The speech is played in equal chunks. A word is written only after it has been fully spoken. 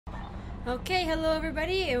Okay, hello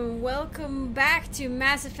everybody, and welcome back to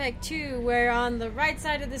Mass Effect 2, where on the right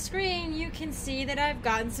side of the screen you can see that I've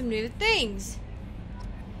gotten some new things.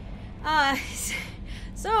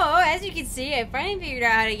 So, as you can see, I finally figured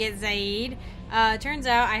out how to get Zaeed. Turns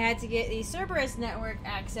out I had to get the Cerberus network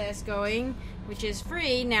access going, which is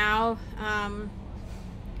free now.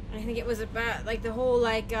 I think it was about, like, the whole,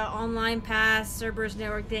 online pass Cerberus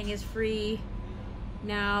network thing is free.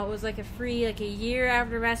 Now, it was like a year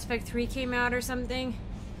after Mass Effect 3 came out or something.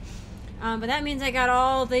 But that means I got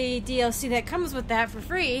all the DLC that comes with that for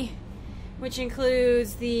free, which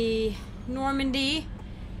includes the Normandy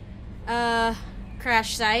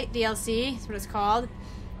crash site DLC, that's what it's called,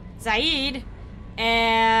 Zaeed,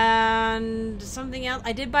 and something else.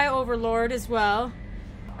 I did buy Overlord as well.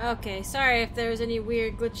 Okay, sorry if there's any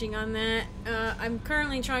weird glitching on that. I'm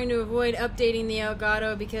currently trying to avoid updating the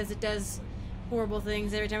Elgato because it does horrible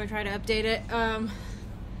things every time I try to update it.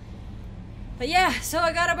 But yeah, so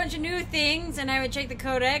I got a bunch of new things, and I would check the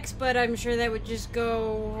codex, but I'm sure that would just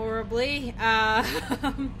go horribly,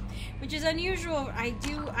 which is unusual.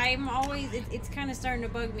 I'm always, it's kind of starting to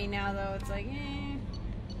bug me now, though. It's like,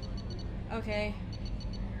 okay.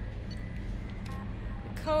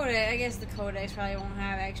 The codex, I guess the codex probably won't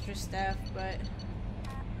have extra stuff, but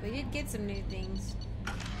we did get some new things.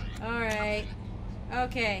 Alright.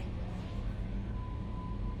 Okay.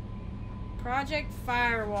 Project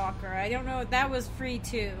Firewalker. I don't know. That was free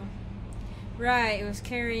too. Right. It was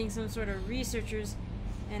carrying some sort of researchers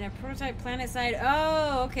and a prototype planet side.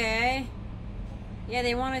 Oh, okay. Yeah,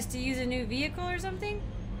 they want us to use a new vehicle or something?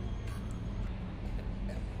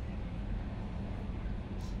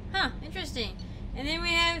 Huh. Interesting. And then we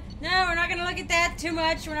have... No, we're not going to look at that too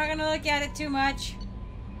much. We're not going to look at it too much.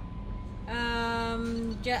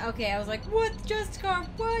 Okay, I was like, what? Just car?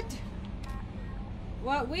 What?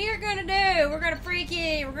 What we are gonna do, we're gonna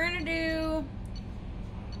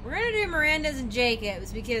do Miranda's and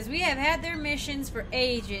Jacob's, because we have had their missions for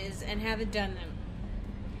ages and haven't done them.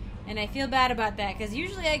 And I feel bad about that, because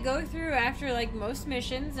usually I go through after, like, most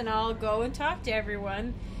missions, and I'll go and talk to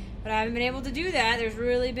everyone. But I haven't been able to do that. There's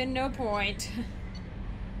really been no point.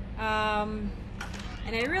 And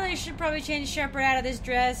I really should probably change Shepard out of this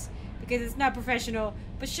dress, because it's not professional.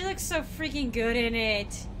 But she looks so freaking good in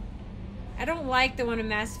it. I don't like the one in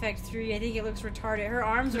Mass Effect 3. I think it looks retarded. Her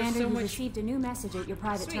arms are so much... received a new message at your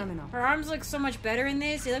private terminal. Her arms look so much better in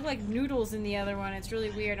this. They look like noodles in the other one. It's really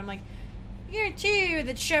weird. I'm like, you're too,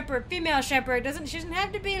 the Shepard, female Shepard, she doesn't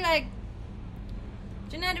have to be like...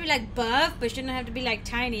 She doesn't have to be like buff, but she doesn't have to be like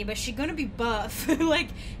tiny, but she's gonna be buff. Like,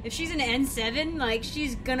 if she's an N7, like,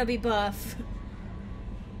 she's gonna be buff.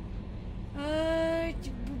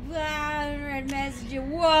 Message.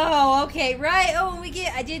 Whoa, okay, right. Oh,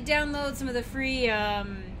 I did download some of the free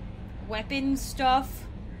weapon stuff.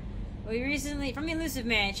 We recently, from the Elusive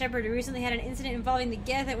Man, Shepard, we recently had an incident involving the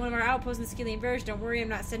Geth at one of our outposts in the Skillian Verge. Don't worry, I'm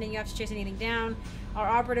not sending you off to chase anything down. Our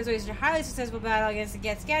operatives waged a highly successful battle against the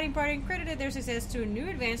Geth scouting party and credited their success to a new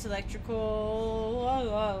advanced electrical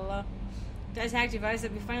attack device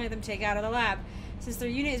that we finally let them take out of the lab. Since their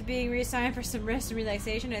unit is being reassigned for some rest and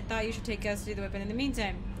relaxation, I thought you should take custody of the weapon in the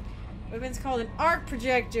meantime. The weapon's called an arc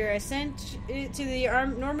projector. I sent it to the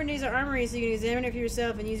Normandy's armory so you can examine it for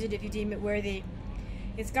yourself and use it if you deem it worthy.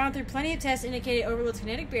 It's gone through plenty of tests indicating it overloads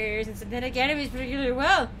kinetic barriers and synthetic enemies particularly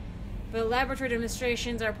well, but laboratory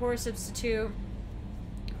demonstrations are a poor substitute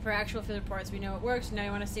for actual field reports. We know it works, and now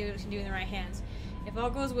you want to see what it can do in the right hands. If all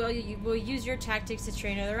goes well, you will use your tactics to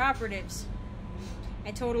train other operatives.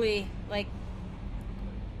 I totally, like,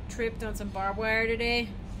 tripped on some barbed wire today.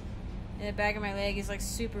 And the back of my leg is like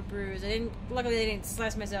super bruised. Luckily I didn't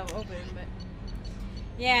slice myself open, but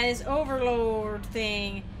yeah, this Overlord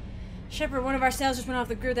thing. Shepard, one of our cells just went off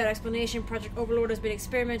the grid. That explanation. Project Overlord has been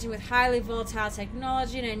experimenting with highly volatile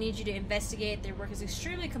technology, and I need you to investigate. Their work is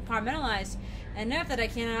extremely compartmentalized, enough that I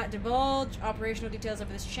cannot divulge operational details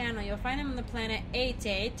over this channel. You'll find them on the planet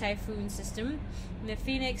Ate, Typhoon System, in the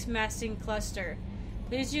Phoenix Massing Cluster.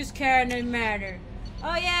 Please use care no matter.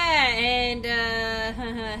 Oh yeah, and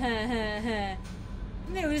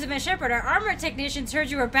Elizabeth Shepard, our armor technicians heard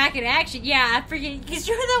you were back in action. Yeah, I forget, because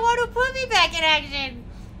you're the one who put me back in action.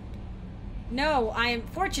 No,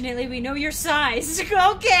 fortunately, we know your size.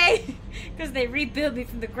 Okay, because they rebuilt me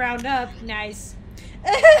from the ground up. Nice.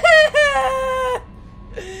 Our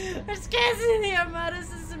scans in the Armada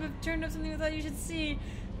system have turned up something we thought you should see.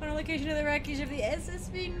 On a location of the wreckage of the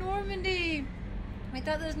SSV Normandy. I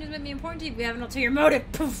thought this news might be important to you. We have an ulterior motive.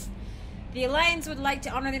 Poof! The Alliance would like to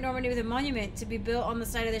honor the Normandy with a monument to be built on the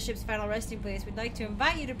site of the ship's final resting place. We'd like to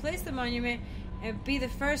invite you to place the monument and be the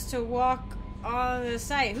first to walk on the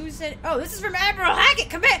site. Who said... Oh, this is from Admiral Hackett!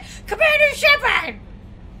 Commander Shepard!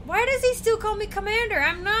 Why does he still call me commander?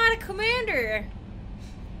 I'm not a commander.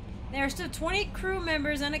 There are still 20 crew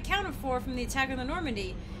members unaccounted for from the attack on the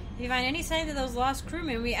Normandy. If you find any signs of those lost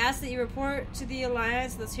crewmen, we ask that you report to the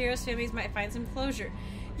Alliance so those heroes' families might find some closure.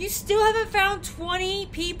 You still haven't found 20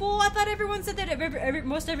 people? I thought everyone said that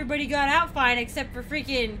most everybody got out fine except for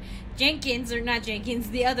freaking Jenkins, or not Jenkins,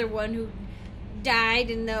 the other one who died,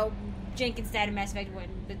 and no, Jenkins died in Mass Effect 1,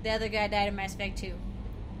 but the other guy died in Mass Effect 2.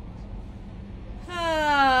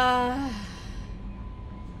 I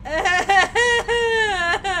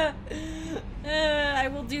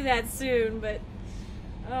will do that soon, but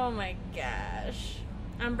oh my gosh.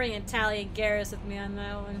 I'm bringing Tally and Garrus with me on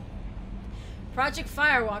that one. Project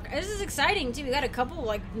Firewalker. This is exciting too. We got a couple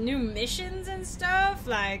like new missions and stuff.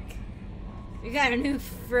 Like, we got a new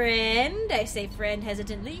friend. I say friend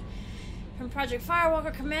hesitantly. From Project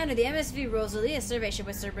Firewalker Commander, the MSV Rosalie, a survey ship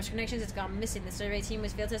with Cerberus connections, has gone missing. The survey team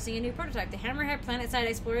was field testing a new prototype, the Hammerhead Planet-Side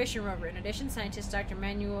Exploration Rover. In addition, scientists Dr.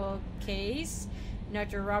 Manuel Case and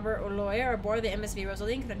Dr. Robert Oloy are aboard the MSV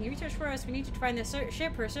Rosalie and conducting research for us. We need to find the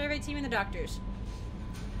ship, her survey team, and the doctors.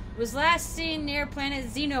 Was last seen near planet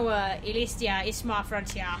Xenoa, Elistia, Isma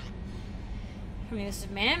Frontier. From the Mr.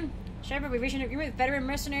 Man. Shepard, we've reached an agreement with veteran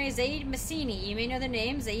mercenary Zaeed Massini. You may know the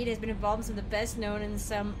name. Zaeed has been involved in some of the best known and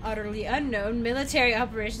some utterly unknown military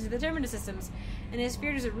operations of the Terminus systems, and his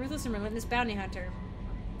spirit is a ruthless and relentless bounty hunter.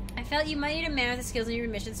 I felt you might need a man with the skills in your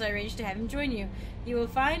mission, so I arranged to have him join you. You will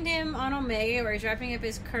find him on Omega, where he's wrapping up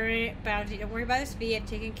his current bounty. Don't worry about his fee. I've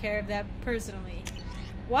taken care of that personally.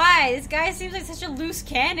 Why? This guy seems like such a loose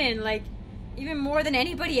cannon, like, even more than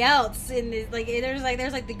anybody else in this. Like, there's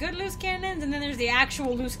the good loose cannons, and then there's the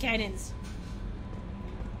actual loose cannons.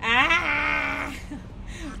 Ah!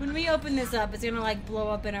 When we open this up, it's gonna like blow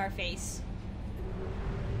up in our face.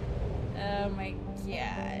 Oh my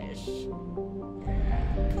gosh.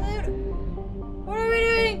 Pluto, what are we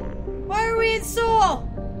doing? Why are we in Sol?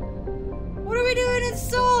 What are we doing in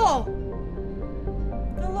Sol?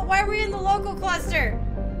 Why are we in the local cluster?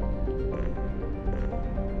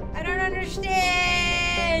 I don't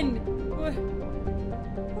understand.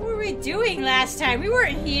 What were we doing last time? We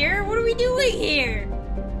weren't here. What are we doing here?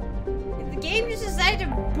 Did the game just decide to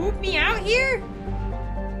boot me out here?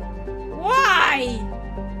 Why?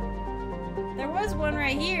 There was one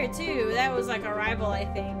right here too. That was like a rival, I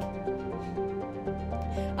think.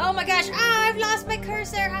 Oh my gosh! Oh, I've lost my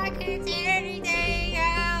cursor. I can't see anything.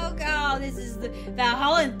 Oh god, this is the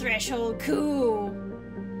Valhalla threshold. Cool.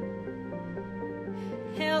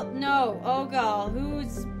 Hell no. Oh god,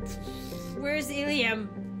 where's Ilium?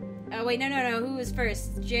 Oh wait, no. Who was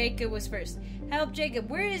first? Jacob was first. Help Jacob.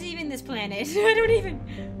 Where is even this planet? I don't even.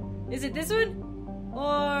 Is it this one?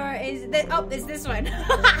 Or is that? Oh, it's this one.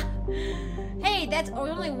 Hey, that's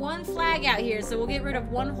only one flag out here, so we'll get rid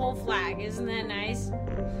of one whole flag. Isn't that nice?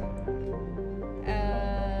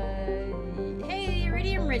 Hey, the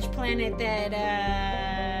iridium-rich planet that,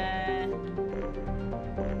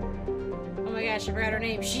 oh my gosh, I forgot her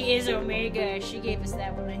name. She is Omega. She gave us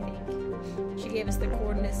that one, I think. She gave us the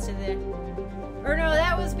coordinates to the... Or no,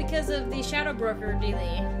 that was because of the Shadow Broker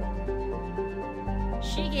dealie.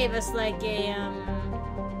 She gave us like a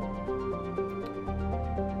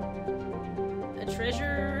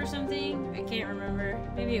treasure or something? I can't remember.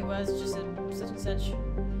 Maybe it was just a such and such.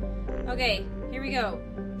 Okay, here we go.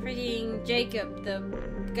 Freaking Jacob, the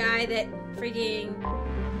guy that freaking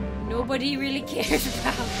nobody really cares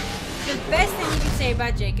about. The best thing you can say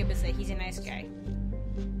about Jacob is that he's a nice guy.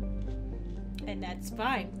 And that's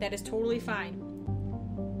fine. That is totally fine.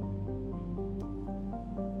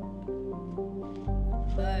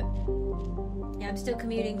 But yeah, I'm still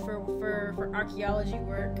commuting for archaeology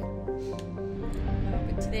work.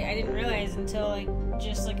 But today I didn't realize until like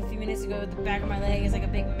just like a few minutes ago the back of my leg is like a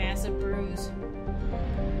big massive bruise.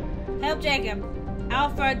 Help Jacob.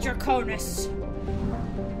 Alpha Draconis.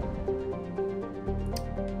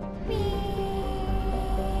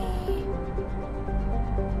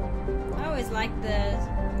 I always like the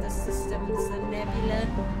systems, the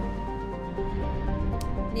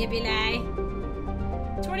nebulae.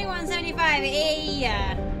 2175, hey!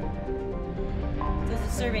 There's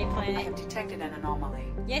a survey planet. I have detected an anomaly.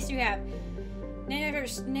 Yes, you have.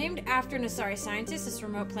 Named after an Asari scientist, this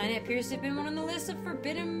remote planet appears to have been on the list of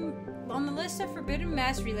forbidden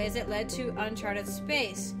mass relays that led to uncharted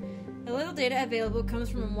space. The little data available comes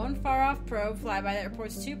from one far-off probe flyby that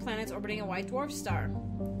reports 2 planets orbiting a white dwarf star.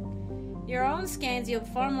 Your own scans yield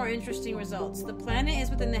far more interesting results. The planet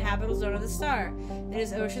is within the habitable zone of the star. It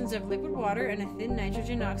has oceans of liquid water and a thin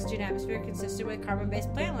nitrogen-oxygen atmosphere consistent with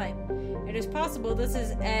carbon-based plant life. It is possible this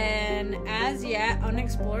is an as-yet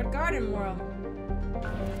unexplored garden world.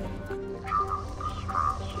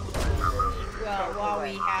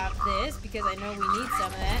 we have this because I know we need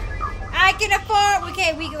some of that. I can afford.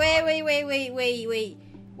 Okay, wait.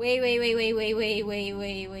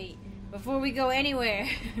 Before we go anywhere,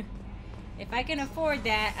 if I can afford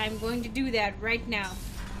that, I'm going to do that right now.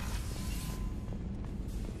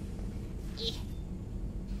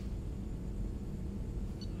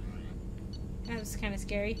 That was kind of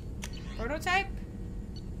scary. Prototype?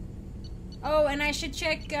 Oh, and I should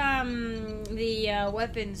check the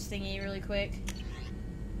weapons thingy really quick.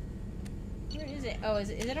 Where is it? Oh, is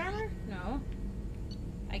it armor? No.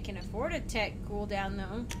 I can afford a tech cooldown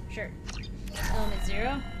though. Sure. Element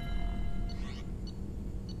 0.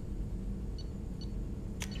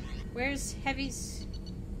 Where's heavy's?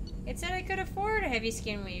 It said I could afford a heavy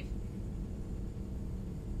skin weave.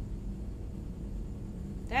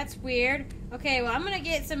 That's weird. Okay, well I'm gonna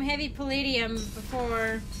get some heavy palladium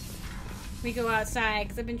before we go outside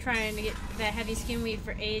because I've been trying to get that heavy skin weave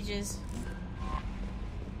for ages.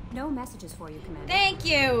 No messages for you, Commander. Thank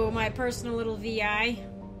you, my personal little VI.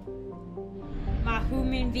 My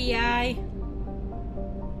human VI.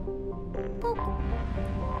 Boop.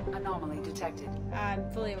 Anomaly detected. I'm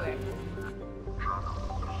fully aware.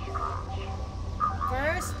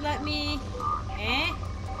 First, let me...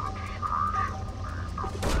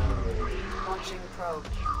 Launching probe.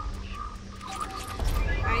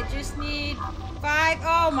 I just need 5...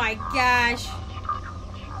 Oh my gosh.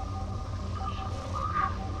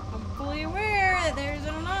 I'm fully aware that there's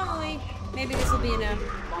an anomaly. Maybe this will be enough.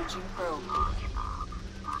 Launching probe.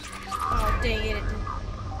 Oh, dang it. It didn't...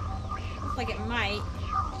 Looks like it might.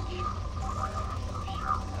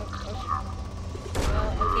 Well,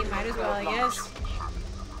 okay, might as well, I guess.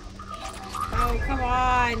 Oh, come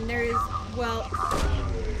on. There's... Well...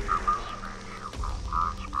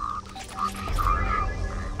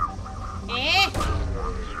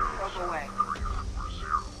 Probe away.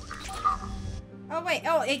 Oh, wait.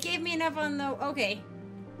 Oh, it gave me enough on the... Okay.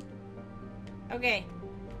 Okay.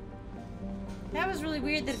 That was really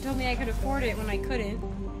weird that it told me I could afford it when I couldn't.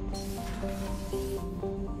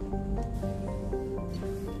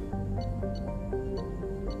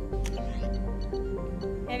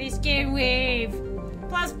 Heavy skin wave.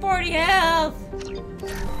 Plus 40 health.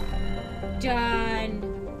 Done.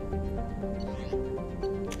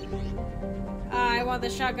 I want the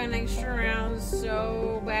shotgun extra rounds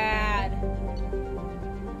so bad.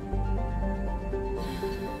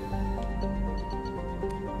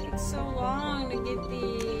 It takes so long to get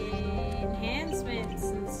the enhancements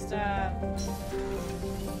and stuff.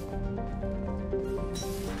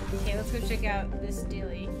 Okay, let's go check out this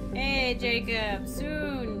dealie. Hey, Jacob.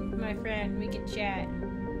 Soon, my friend, we can chat.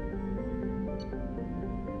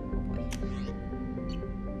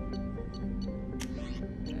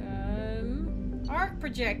 Arc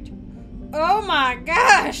projector. Oh my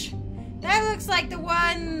gosh! That looks like the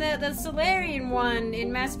one, the Solarian one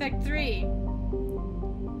in Mass Effect 3.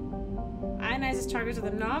 Ionizes targets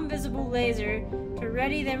with a non-visible laser to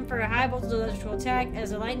ready them for a high voltage electrical attack.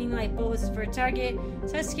 As a lightning light bolt is for a target,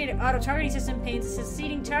 sophisticated auto-targeting system paints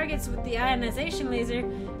succeeding targets with the ionization laser,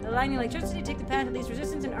 allowing the electricity to take the path of least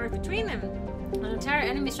resistance and arc between them. An entire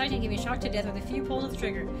enemy striking can be shocked to death with a few pulls of the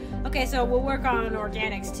trigger. Okay, so we'll work on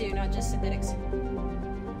organics too, not just synthetics.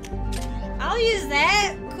 I'll use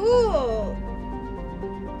that. Cool.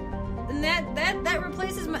 And that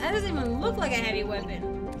replaces my. That doesn't even look like a heavy weapon.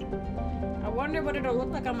 I wonder what it'll look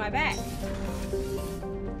like on my back.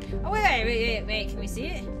 Oh wait! Can we see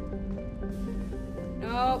it?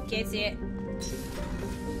 Nope, can't see it.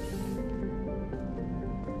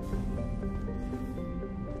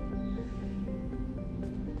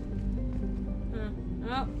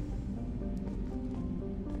 Oh.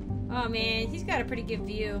 Oh man, he's got a pretty good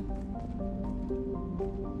view.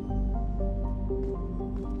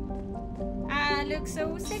 I look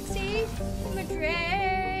so sexy in my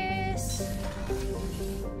dress.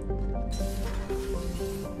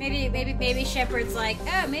 Maybe Shepard's like,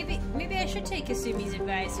 oh, maybe I should take Kasumi's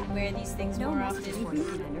advice and wear these things more often.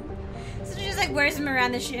 So she just like wears them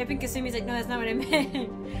around the ship, and Kasumi's like, no, that's not what I meant.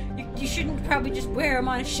 You shouldn't probably just wear them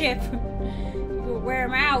on a ship. You wear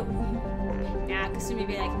them out. Nah, Kasumi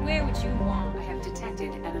be like, wear what you want. I have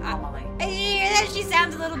detected an anomaly. I hear that she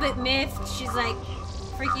sounds a little bit miffed. She's like,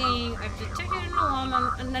 freaking, I've detected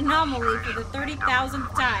an anomaly for the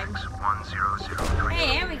 30,000th time.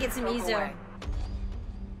 Hey, and we get some Ezo. Away.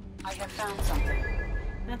 I have found something.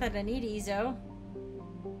 Not that I need Ezo.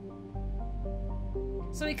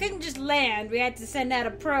 So we couldn't just land. We had to send out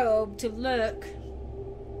a probe to look.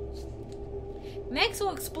 Mechs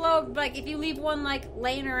will explode, like, if you leave one, like,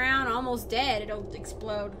 laying around almost dead, it'll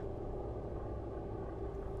explode.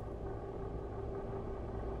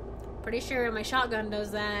 Pretty sure my shotgun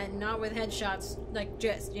does that, not with headshots, like,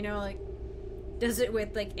 just, you know, like, does it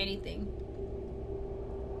with, like, anything.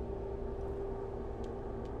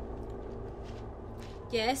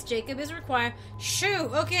 Yes, Jacob is required.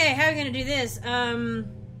 Shoot! Okay, how are we gonna do this?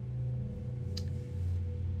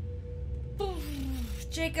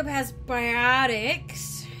 Jacob has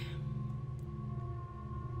biotics.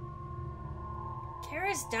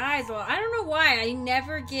 Garrus dies. Well, I don't know why. I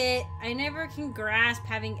never can grasp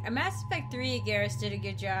having a Mass Effect 3. Garrus did a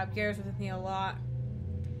good job. Garrus was with me a lot,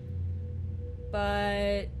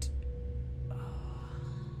 but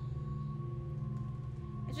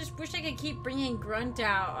I just wish I could keep bringing Grunt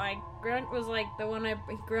out. Like, Grunt was like the one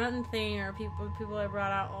Grunt thing, or people I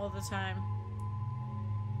brought out all the time.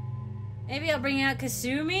 Maybe I'll bring out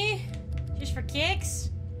Kasumi, just for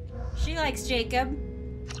kicks. She likes Jacob.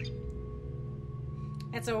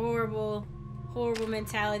 That's a horrible, horrible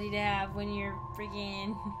mentality to have when you're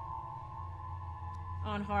freaking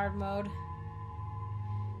on hard mode.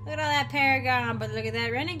 Look at all that Paragon, but look at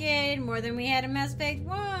that Renegade. More than we had in Mass Effect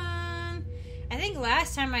 1. I think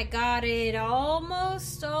last time I got it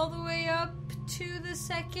almost all the way up to the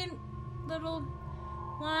second little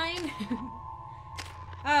line.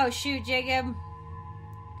 Oh, shoot, Jacob.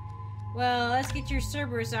 Well, let's get your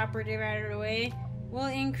Cerberus operative out of the way. We'll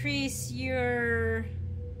increase your...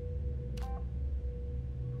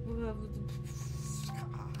 I don't know.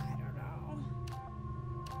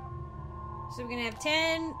 So we're gonna have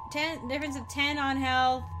 10 difference of 10 on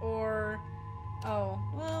health, or... Oh,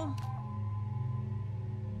 well...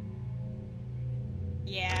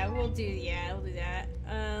 Yeah, we'll do that.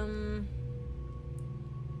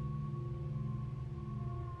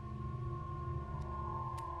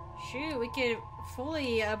 Shoot, we could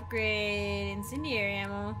fully upgrade incendiary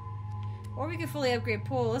ammo. Or we could fully upgrade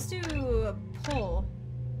pull. Let's do a pull.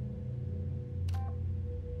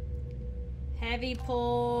 Heavy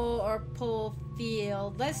pull or pull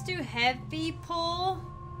field. Let's do heavy pull.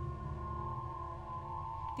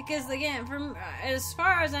 Because again, from as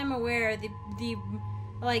far as I'm aware, the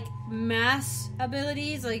like mass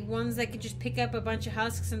abilities, like ones that could just pick up a bunch of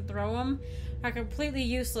husks and throw them, are completely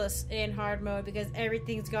useless in hard mode because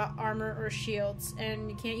everything's got armor or shields, and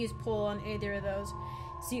you can't use pull on either of those.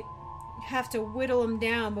 So you have to whittle them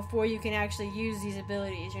down before you can actually use these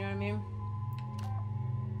abilities. You know what I mean?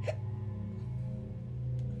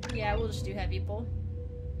 Yeah, we'll just do heavy pull.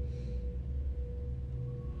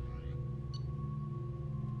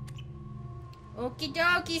 Okie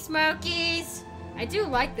dokie, Smokies! I do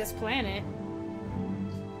like this planet.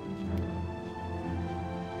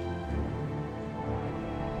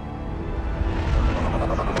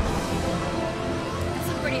 That's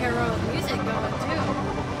some pretty heroic music going, too.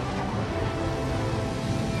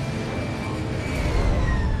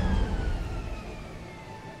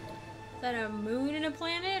 Is that a moon and a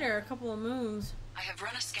planet, or a couple of moons? I have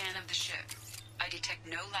run a scan of the ship. I detect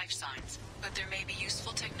no life signs, but there may be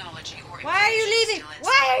useful technology or... Why are you leaving?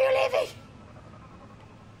 Why are you leaving?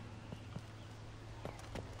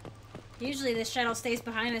 Usually the shuttle stays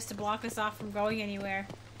behind us to block us off from going anywhere.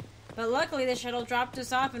 But luckily the shuttle dropped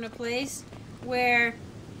us off in a place where...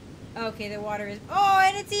 Okay, the water is... Oh,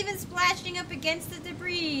 and it's even splashing up against the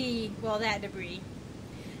debris. Well, that debris.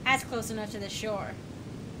 That's close enough to the shore.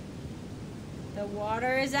 The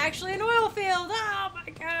water is actually an oil field. Oh my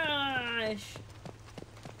gosh.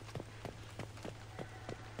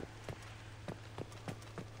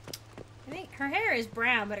 I think her hair is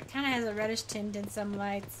brown, but it kind of has a reddish tint in some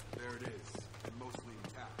lights. There it is, and mostly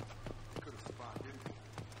intact. It could have survived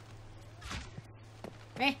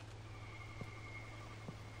anything. Eh.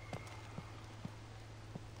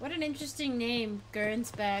 What an interesting name,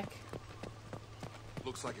 Gernsback.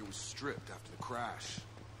 Looks like it was stripped after the crash.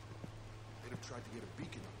 They'd have tried to get a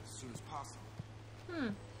beacon up as soon as possible.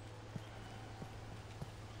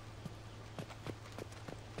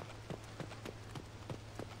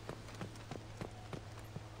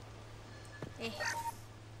 Eh.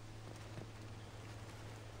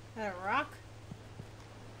 That a rock?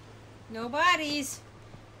 No bodies.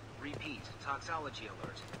 Repeat, toxology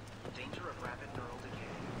alert. Danger of rapid neural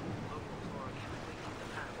decay. Local flora chemically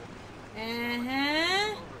incompatible with human.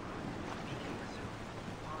 Beacon resumed.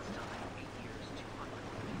 Pause time 8 years,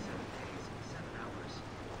 257 days, 7 hours.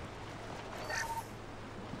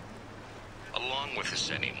 Along with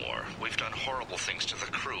us anymore. We've done horrible things to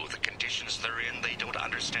the crew. The conditions they're in, they don't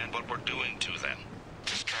understand what we're doing to them.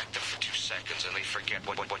 Distract them for 2 seconds and they forget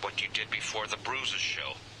what you did before the bruises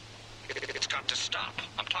show. It's got to stop.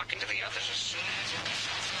 I'm talking to the others as soon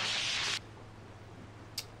as...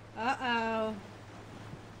 Uh-oh.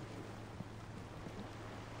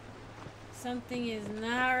 Something is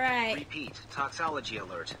not right. Repeat, toxology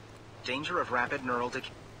alert. Danger of rapid neural decay.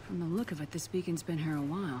 From the look of it, this beacon's been here a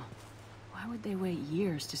while. Why would they wait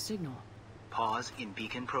years to signal? Pause in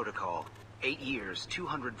beacon protocol. 8 years,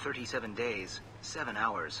 237 days, 7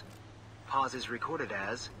 hours. Pause is recorded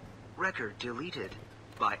as record deleted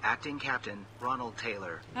by acting captain Ronald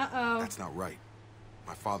Taylor. Uh-oh. That's not right.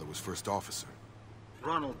 My father was first officer.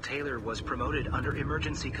 Ronald Taylor was promoted under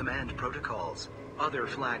emergency command protocols. Other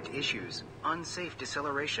flagged issues: unsafe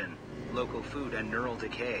deceleration, local food and neural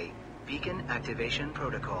decay, beacon activation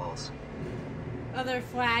protocols. Other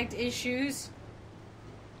flagged issues.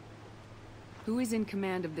 Who is in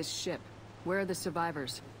command of this ship? Where are the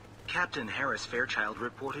survivors? Captain Harris Fairchild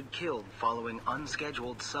reported killed following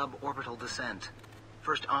unscheduled suborbital descent.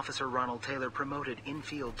 First Officer Ronald Taylor promoted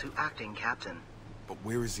in-field to acting captain. But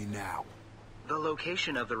where is he now? The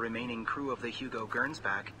location of the remaining crew of the Hugo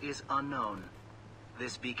Gernsback is unknown.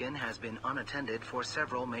 This beacon has been unattended for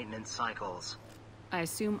several maintenance cycles. I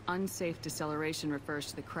assume unsafe deceleration refers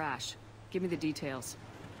to the crash. Give me the details.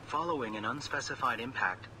 Following an unspecified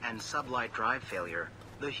impact and sublight drive failure,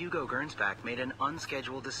 the Hugo Gernsback made an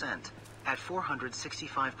unscheduled descent at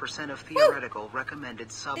 465% of theoretical recommended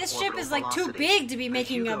suborbital This ship is like velocity. too big to be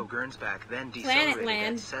making the a Hugo Gernsback then planet decelerated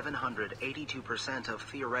land. at 782% of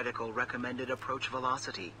theoretical recommended approach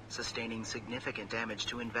velocity, sustaining significant damage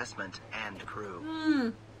to investment and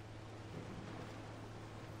crew.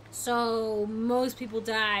 So most people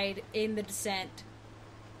died in the descent.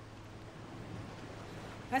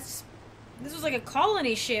 This was like a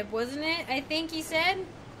colony ship, wasn't it? I think he said,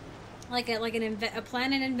 like a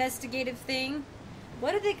planet investigative thing.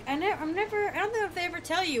 What did they? I don't know if they ever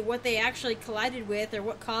tell you what they actually collided with or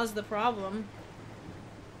what caused the problem.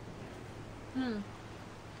 I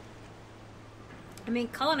mean,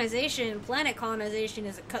 planet colonization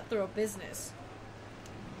is a cutthroat business.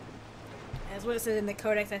 That's what it said in the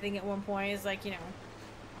Codex, I think, at one point. Is like,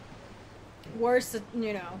 worse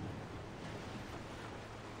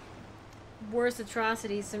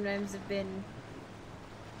atrocities sometimes have been...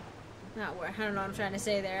 I don't know what I'm trying to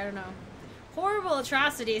say there. I don't know. Horrible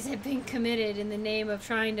atrocities have been committed in the name of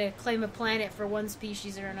trying to claim a planet for one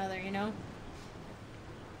species or another,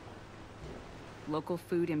 Local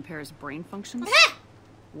food impairs brain functions?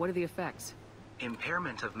 What are the effects?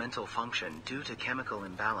 Impairment of mental function due to chemical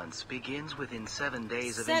imbalance begins within 7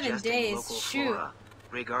 days of 7 ingesting days, local shoot. flora,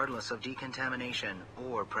 regardless of decontamination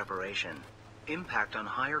or preparation. Impact on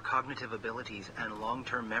higher cognitive abilities and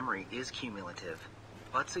long-term memory is cumulative,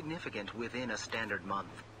 but significant within a standard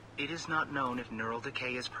month. It is not known if neural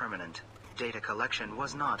decay is permanent. Data collection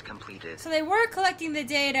was not completed. So they were collecting the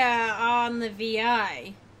data on the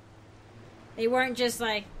VI. They weren't just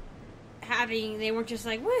like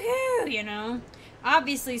woohoo,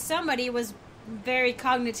 Obviously somebody was very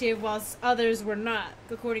cognitive whilst others were not,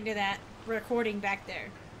 according to that recording back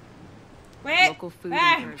there. Wait! Local food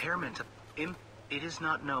Impairment of... It is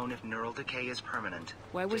not known if neural decay is permanent.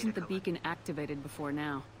 Why wasn't the Data beacon activated before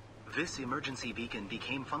now? This emergency beacon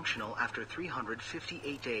became functional after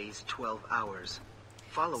 358 days, 12 hours.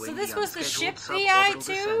 Following So this the was the unscheduled ship VI suborbital too,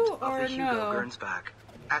 descent or of the Hugo no? Gernsback.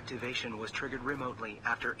 Activation was triggered remotely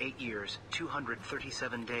after 8 years,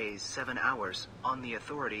 237 days, 7 hours, on the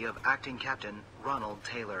authority of Acting Captain Ronald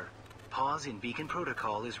Taylor. Pause in beacon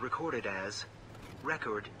protocol is recorded as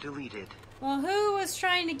record deleted. Well, who was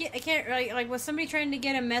trying to get... was somebody trying to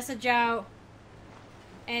get a message out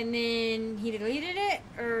and then he deleted it,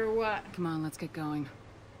 or what? Come on, let's get going.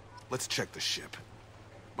 Let's check the ship.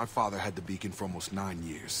 My father had the beacon for almost 9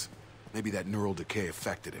 years. Maybe that neural decay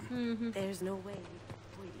affected him. There's no way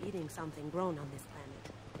we'd eating something grown on this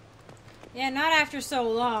planet. Yeah, not after so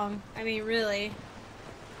long. I mean, really.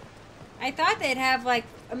 I thought they'd have,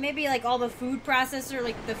 maybe, all the food processor,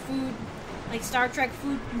 the food, Star Trek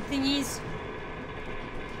food thingies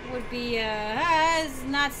would be, it's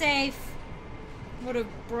not safe. Would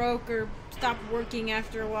have broke or stopped working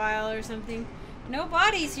after a while or something. No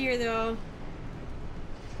bodies here, though.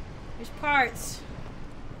 There's parts.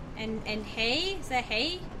 And hay? Is that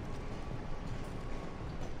hay?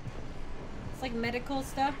 It's like medical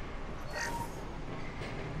stuff.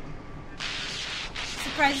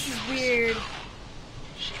 Surprised this is weird.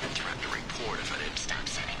 She even threatened to report if I didn't stop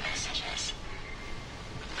sending messages.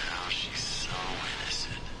 But now she's so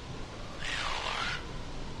innocent. They all are.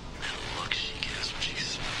 That look she gives when she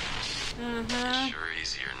smiles. Uh-huh. It's sure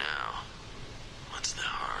easier now. What's the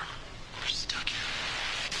harm? We're stuck here.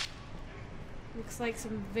 Looks like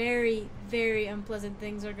some very, very unpleasant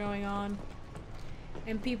things are going on.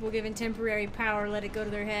 And people given temporary power let it go to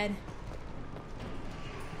their head.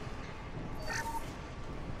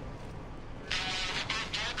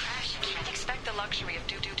 After a crash, you can't luxury of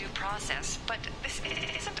due process, but this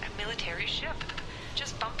isn't a military ship.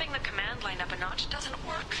 Just bumping the command line up a notch doesn't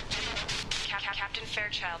work. Captain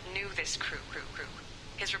Fairchild knew this crew.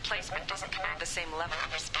 His replacement doesn't command the same level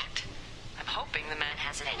of respect. I'm hoping the man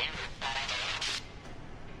has it in him.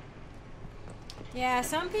 Yeah,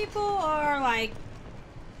 some people are like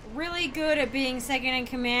really good at being second in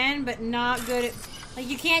command, but not good at, like,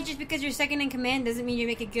 you can't just because you're second in command doesn't mean you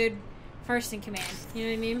make a good first in command. You know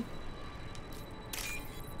what I mean?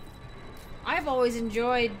 I've always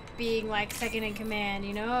enjoyed being like second in command,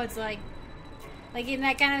 you know? It's like in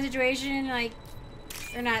that kind of situation, like,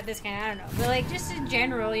 or not this kind of, I don't know, but like just in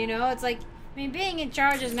general, you know? It's like, I mean, being in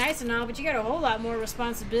charge is nice and all, but you got a whole lot more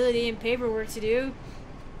responsibility and paperwork to do.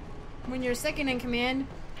 When you're second in command,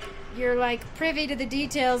 you're like privy to the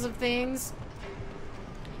details of things,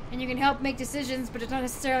 and you can help make decisions, but it's not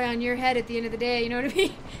necessarily on your head at the end of the day. You know what I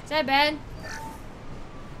mean? Is that bad?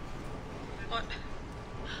 What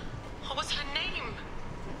was her name?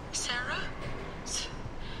 Sarah?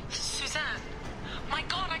 Suzanne? My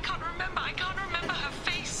God, I can't remember. I can't remember her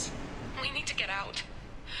face. We need to get out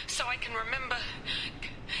so I can remember,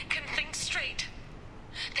 can think straight.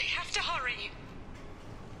 They have to hurry.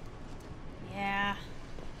 Yeah.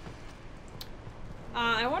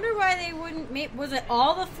 I wonder why they wouldn't make... Was it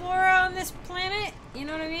all the flora on this planet? You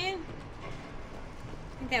know what I mean?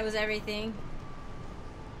 I think that was everything.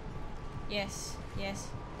 Yes. Yes.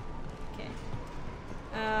 Okay.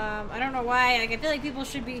 I don't know why. Like, I feel like people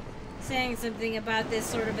should be saying something about this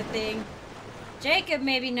sort of a thing. Jacob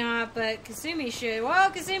maybe not, but Kasumi should. Whoa,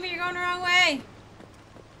 Kasumi, you're going the wrong way!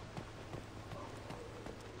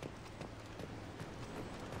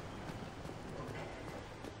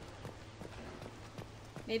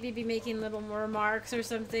 Maybe be making little more remarks or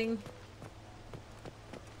something.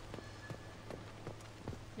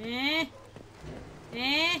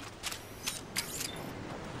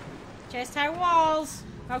 Chest high walls.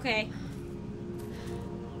 Okay.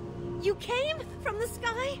 You came from the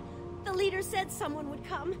sky? The leader said someone would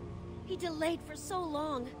come. He delayed for so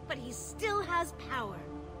long, but he still has power.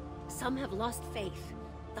 Some have lost faith.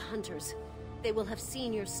 The hunters. They will have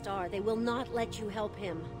seen your star. They will not let you help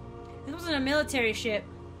him. This wasn't a military ship,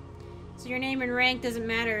 so your name and rank doesn't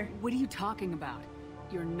matter. What are you talking about?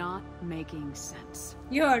 You're not making sense.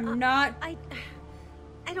 You're not. I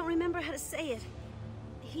don't remember how to say it.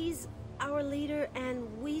 He's our leader and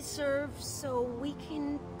we serve so we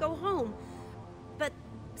can go home. But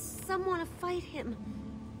some want to fight him.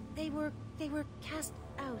 They were cast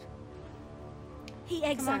out. He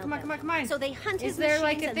exiled them. Come on. So they hunt his Is there machines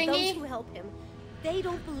like a and those thingy? who help him. They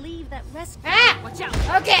don't believe that rescue... Ah! Watch out!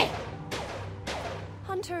 Okay!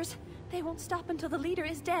 Hunters, they won't stop until the leader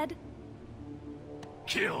is dead.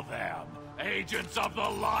 Kill them! Agents of the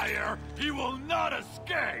liar! He will not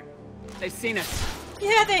escape! They've seen us.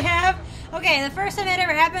 Yeah, they have. Okay, the first time that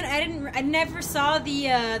ever happened, I never saw the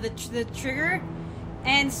trigger,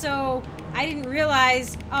 and so I didn't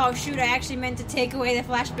realize. Oh shoot! I actually meant to take away the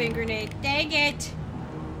flashbang grenade. Dang it!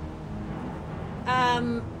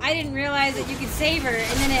 I didn't realize that you could save her,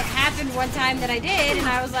 and then it happened one time that I did, and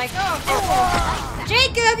I was like, oh, cool.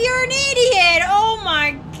 Jacob, you're an idiot! Oh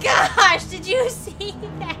my gosh, did you see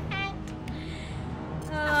that?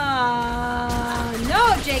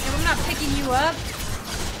 No, Jacob, I'm not picking you up.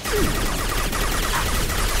 There we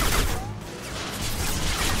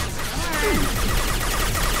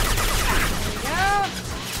go.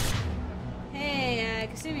 Hey,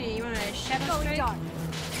 Kasumi, you want to shadow strike? Dark.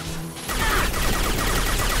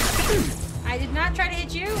 I did not try to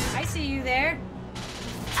hit you. I see you there.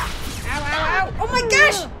 Ow, ow, ow. Oh my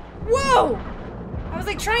gosh! Whoa! I was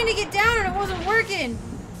like trying to get down and it wasn't working.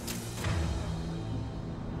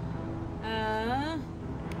 Come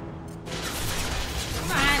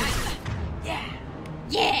on. Yeah.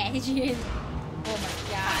 Yeah! Oh my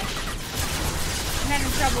gosh. I'm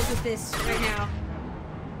having trouble with this right now.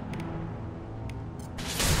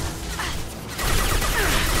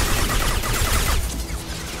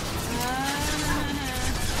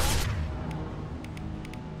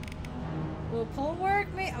 Will pull work?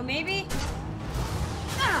 Oh, maybe?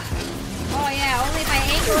 Oh, yeah, only if I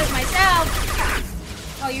angle it myself.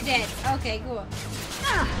 Oh, you're dead. Okay, cool.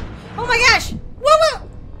 Oh my gosh! Whoa!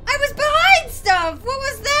 I was behind stuff! What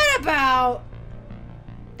was that about?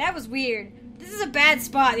 That was weird. This is a bad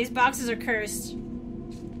spot. These boxes are cursed.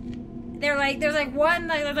 There's like one,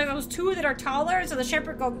 like those two that are taller, so the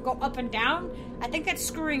shepherd go up and down. I think that's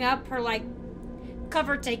screwing up her, like,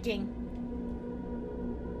 cover taking.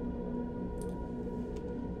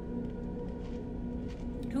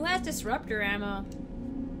 Who has disruptor ammo?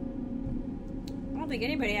 I don't think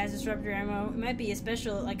anybody has disruptor ammo. It might be a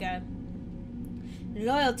special, like a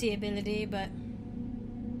loyalty ability, but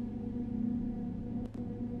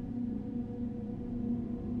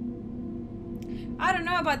I don't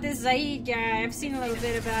know about this Zaeed guy. I've seen a little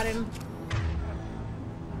bit about him.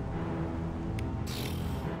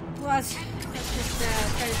 Plus, let's just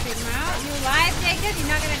try to take him out. You alive, Jacob? You're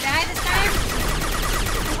not gonna die this time?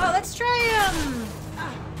 Oh, let's try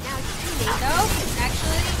nope,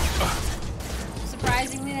 actually.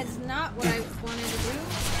 Surprisingly, that's not what I wanted to do.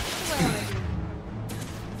 What do I want to do?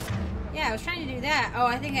 Yeah, I was trying to do that. Oh,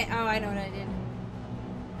 I know what I did.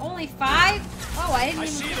 Only 5? Oh, I didn't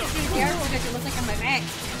even see the arrow because it looks like on my back.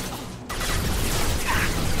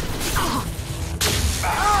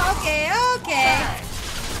 Oh, okay.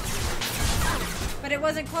 But it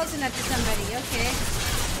wasn't close enough to somebody. Okay.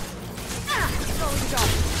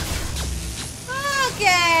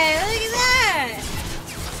 Okay, look at that.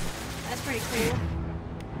 That's pretty cool.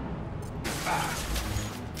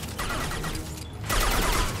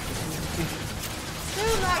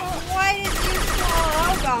 Still not quite as useful.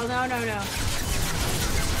 Oh god, no.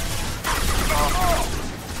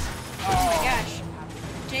 Oh my gosh.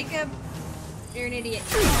 Jacob, you're an idiot.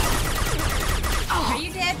 Are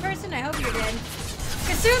you dead, person? I hope you're dead.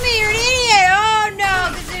 Kasumi, you're an idiot! Oh no,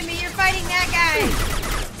 Kasumi, you're fighting that guy.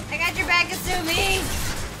 I got your back, Kasumi.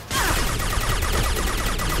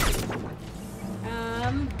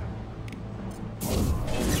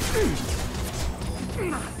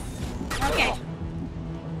 Okay.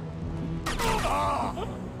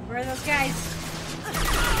 Where are those guys?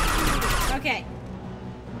 Okay.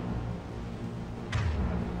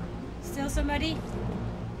 Still somebody?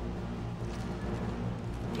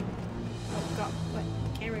 Oh god, what?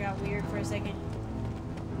 The camera got weird for a second.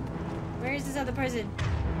 Where is this other person?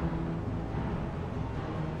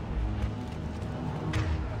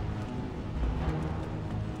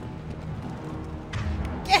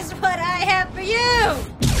 Guess what I have for you?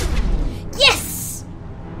 Yes!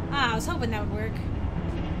 Ah, I was hoping that would work.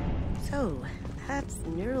 So, that's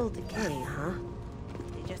neural decay, huh?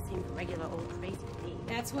 They just seem regular old crazy to me.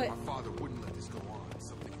 That's what... My father wouldn't let this go on.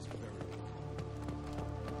 Something is very...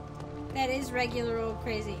 That is regular old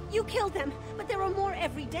crazy. You killed them, but there are more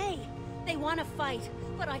every day. They want to fight,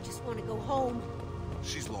 but I just want to go home.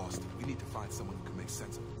 She's lost. We need to find someone who can make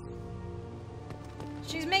sense of it.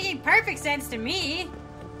 She's making perfect sense to me.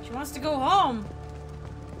 She wants to go home.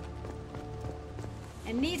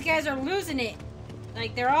 And these guys are losing it.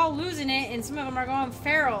 Like, they're all losing it, and some of them are going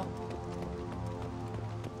feral.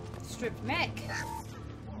 Stripped mech.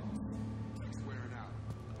 It's wearing out.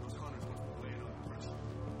 Those hunters must be laying under pressure.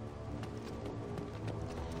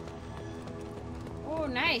 Oh,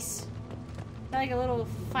 nice. Like a little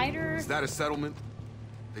fighter. Is that a settlement?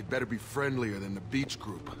 They'd better be friendlier than the beach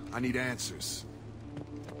group. I need answers.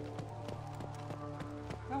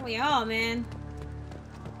 Don't we all, man?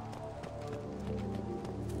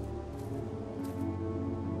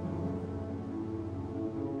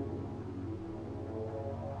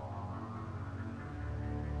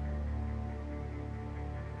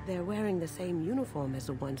 They're wearing the same uniform as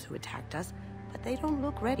the ones who attacked us, but they don't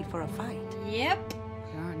look ready for a fight. Yep.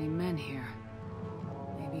 There aren't any men here.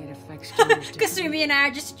 Maybe it affects genders Kasumi and I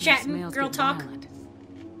are just chatting, girl talk. Violent.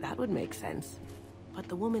 That would make sense. But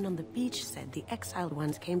the woman on the beach said the exiled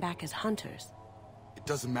ones came back as hunters. It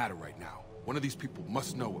doesn't matter right now. One of these people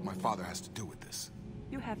must know what my father has to do with this.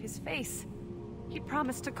 You have his face. He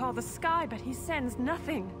promised to call the sky, but he sends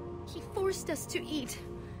nothing. He forced us to eat,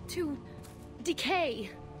 to decay.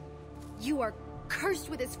 You are cursed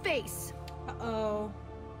with his face. Uh-oh.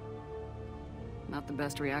 Not the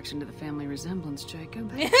best reaction to the family resemblance,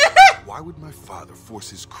 Jacob. Why would my father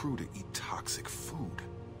force his crew to eat toxic food?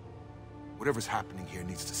 Whatever's happening here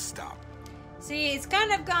needs to stop. See, it's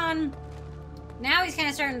kind of gone... Now he's kind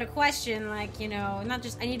of starting to question, like, you know, not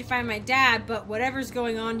just I need to find my dad, but whatever's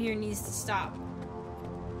going on here needs to stop.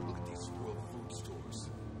 Look at these spoiled food stores.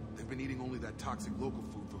 They've been eating only that toxic local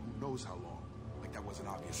food for who knows how long. Like that wasn't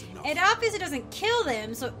obvious enough. It obviously doesn't kill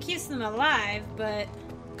them, so it keeps them alive, but...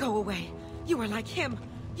 Go away. You are like him.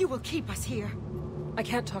 You will keep us here. I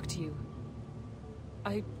can't talk to you.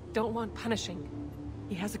 I don't want punishing.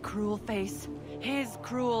 He has a cruel face. His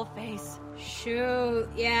cruel face. Shoot.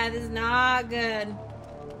 Yeah, this is not good.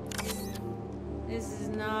 This is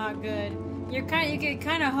not good. You can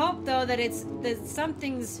kind of hope though that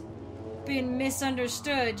something's been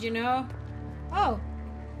misunderstood, you know? Oh,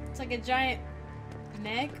 it's like a giant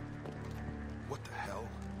meg. What the hell?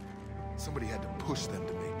 Somebody had to push them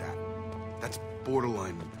to make that. That's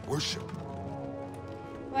borderline worship.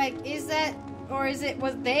 Like, is that, or is it,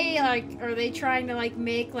 was they like, are they trying to like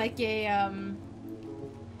make like a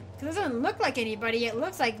Because it doesn't look like anybody. It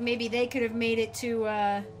looks like maybe they could have made it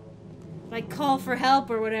to, like, call for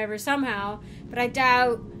help or whatever somehow. But I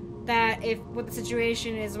doubt that if what the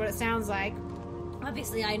situation is what it sounds like.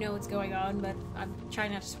 Obviously, I know what's going on, but I'm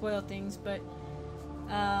trying not to spoil things. But,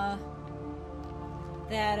 I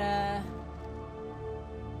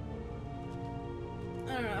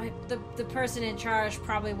don't know, the person in charge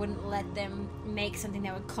probably wouldn't let them make something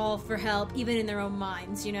that would call for help, even in their own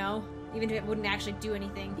minds, you know? Even if it wouldn't actually do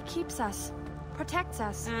anything. He keeps us, protects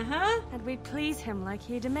us. Uh-huh. And we please him like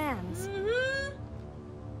he demands. Mm-hmm.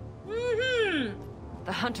 Mm-hmm.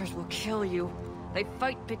 The hunters will kill you. They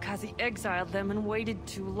fight because he exiled them and waited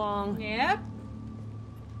too long. Yep.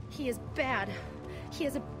 He is bad. He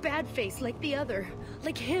has a bad face like the other.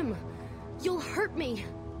 Like him. You'll hurt me.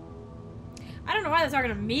 I don't know why they're talking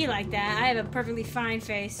to me like that. I have a perfectly fine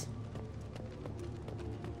face.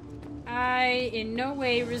 I in no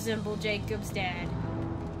way resemble Jacob's dad.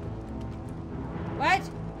 What?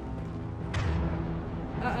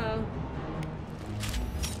 Uh-oh.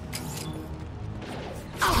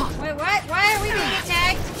 Wait, what? Why are we being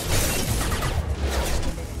attacked?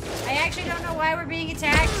 I actually don't know why we're being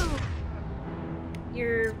attacked.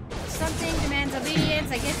 Your something demands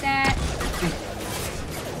obedience. I get that.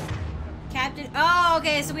 Captain. Oh,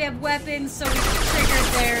 okay. So we have weapons. So we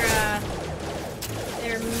triggered their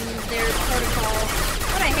protocol.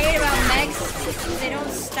 What I hate about mechs is they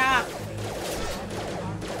don't stop.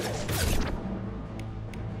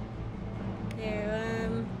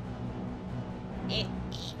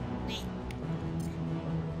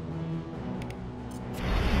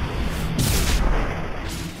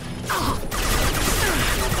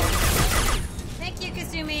 Thank you,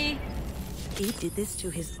 Kasumi. He did this to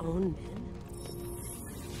his own men?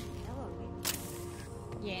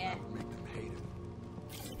 Yeah.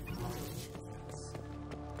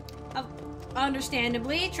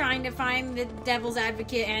 Understandably, trying to find the devil's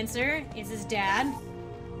advocate answer is his dad.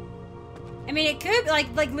 I mean, it could,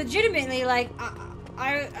 like legitimately, like,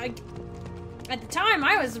 I at the time,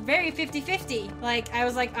 I was very 50-50. Like, I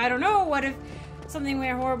was like, I don't know, what if something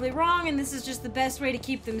went horribly wrong and this is just the best way to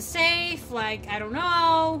keep them safe? Like, I don't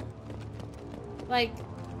know. Like,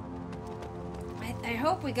 I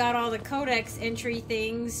hope we got all the codex entry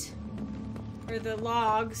things. Or the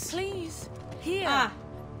logs. Please, here. Ah.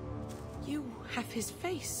 You have his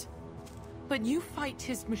face. But you fight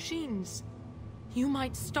his machines. You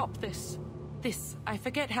might stop this. This, I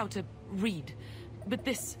forget how to read. But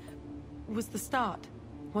this was the start.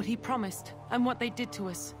 What he promised, and what they did to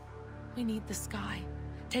us. We need the sky.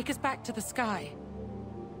 Take us back to the sky.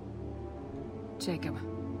 Jacob,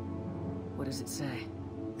 what does it say?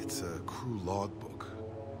 It's a crew logbook.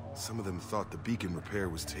 Some of them thought the beacon repair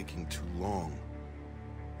was taking too long.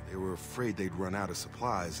 They were afraid they'd run out of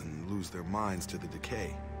supplies and lose their minds to the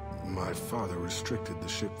decay. My father restricted the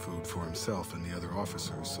ship food for himself and the other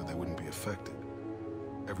officers so they wouldn't be affected.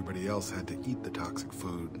 Everybody else had to eat the toxic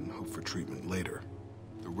food and hope for treatment later.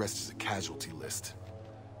 The rest is a casualty list.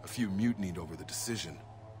 A few mutinied over the decision.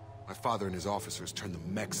 My father and his officers turned the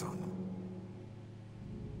mechs on them.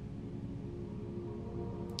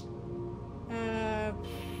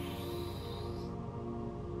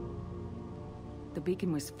 The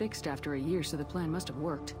beacon was fixed after a year, so the plan must have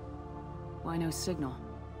worked. Why no signal?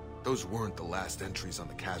 Those weren't the last entries on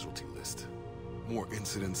the casualty list. More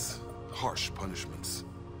incidents, harsh punishments.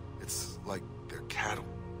 It's like they're cattle,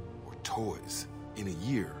 or toys. In a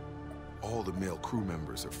year, all the male crew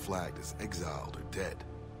members are flagged as exiled or dead.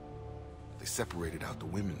 They separated out the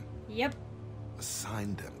women. Yep.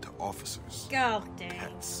 Assigned them to officers. God dang.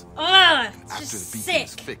 Pets. Ugh, it's after just the beacon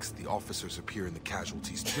is sick. fixed, the officers appear in the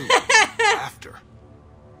casualties too. After.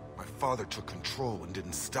 My father took control and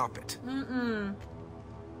didn't stop it.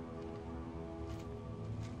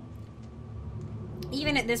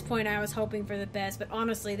 Even at this point, I was hoping for the best, but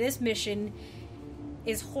honestly, this mission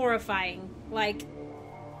is horrifying. Like,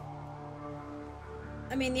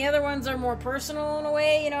 I mean, the other ones are more personal in a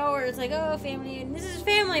way, you know, where it's like, oh, family, and this is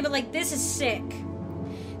family, but like, this is sick.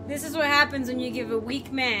 This is what happens when you give a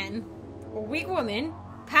weak man, or weak woman,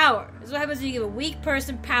 power. This is what happens when you give a weak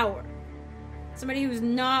person power. Somebody who's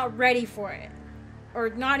not ready for it. Or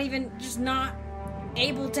not even, just not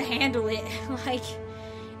able to handle it. Like,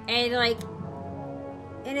 and like,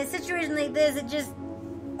 in a situation like this, it just,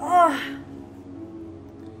 oh.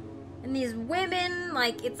 And these women,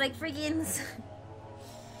 like, it's like freaking,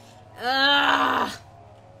 ugh.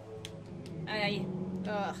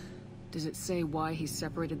 Ugh. Does it say why he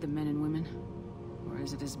separated the men and women? Or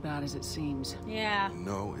is it as bad as it seems? Yeah.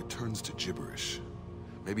 No, it turns to gibberish.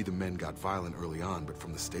 Maybe the men got violent early on, but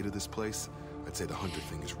from the state of this place, I'd say the Hunter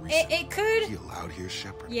thing is recent. It could. He allowed here,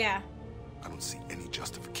 Shepard? Yeah. I don't see any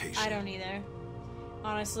justification. I don't either.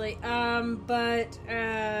 Honestly.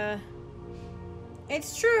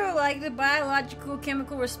 It's true, like, the biological,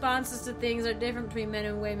 chemical responses to things are different between men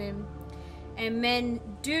and women. And men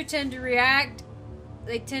do tend to react,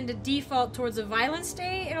 they tend to default towards a violent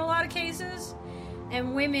state in a lot of cases.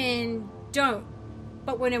 And women don't.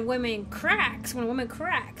 But when a woman cracks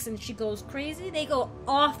and she goes crazy, they go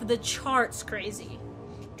off the charts crazy.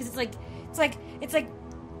 Because it's like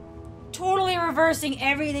totally reversing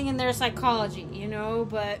everything in their psychology, you know,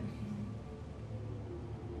 but...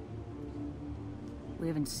 We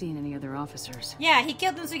haven't seen any other officers. Yeah, he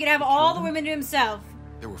killed them so he could have all the women to himself.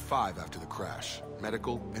 There were 5 after the crash.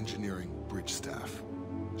 Medical, engineering, bridge staff.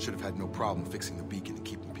 Should have had no problem fixing the beacon and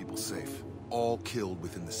keeping people safe. All killed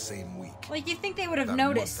within the same week. Like, you'd think they would have That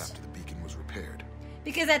noticed. month after the beacon was repaired.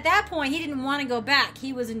 Because at that point, he didn't want to go back.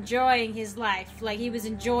 He was enjoying his life. Like, he was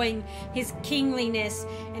enjoying his kingliness.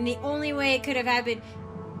 And the only way it could have happened...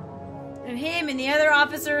 And him and the other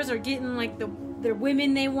officers are getting, like, the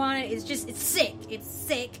women they wanted. It's sick. It's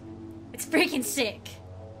sick. It's freaking sick.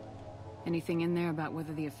 Anything in there about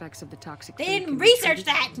whether the effects of the toxic They food didn't can be research treated?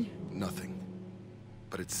 that! Nothing.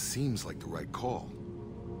 But it seems like the right call.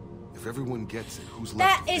 If everyone gets it, who's That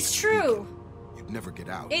left to is fix the true. beacon? You'd never get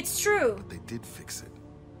out. It's true. But they did fix it.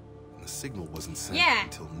 And the signal wasn't sent Yeah.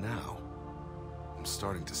 until now. I'm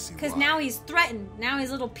starting to see why. Because now he's threatened. Now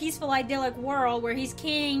his little peaceful, idyllic world where he's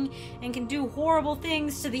king and can do horrible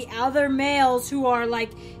things to the other males who are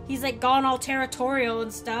like, he's like gone all territorial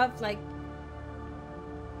and stuff. Like,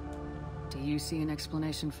 Do you see an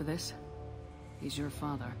explanation for this? He's your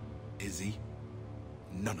father. Is he?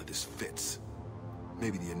 None of this fits.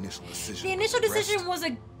 Maybe the initial decision. the initial was the decision rest. was a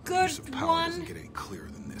The good use of power one. doesn't get any clearer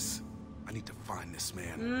than this. I need to find this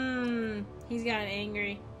man. He's gotten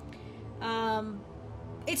angry.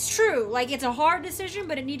 It's true. Like, it's a hard decision,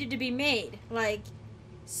 but it needed to be made. Like,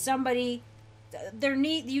 somebody,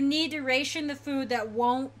 you need to ration the food that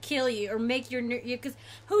won't kill you or make your, because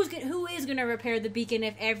who is gonna repair the beacon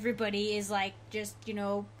if everybody is like just, you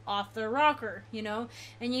know, off their rocker, you know?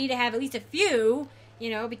 And you need to have at least a few, you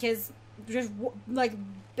know, because just like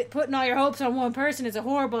putting all your hopes on one person is a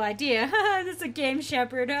horrible idea. This is a game,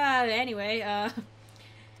 Shepard. Anyway,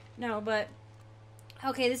 no, but.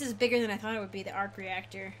 Okay, this is bigger than I thought it would be, the arc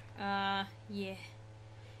reactor. Yeah.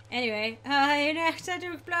 Anyway, your next set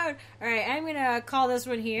to explode. Alright, I'm gonna call this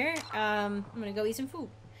one here. I'm gonna go eat some food.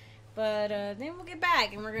 But, then we'll get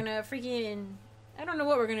back, and we're gonna freaking... I don't know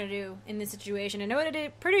what we're gonna do in this situation. I know what I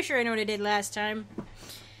did. Pretty sure I know what I did last time.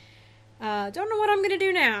 Don't know what I'm gonna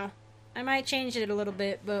do now. I might change it a little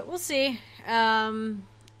bit, but we'll see.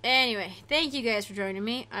 Anyway, thank you guys for joining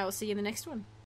me. I will see you in the next one.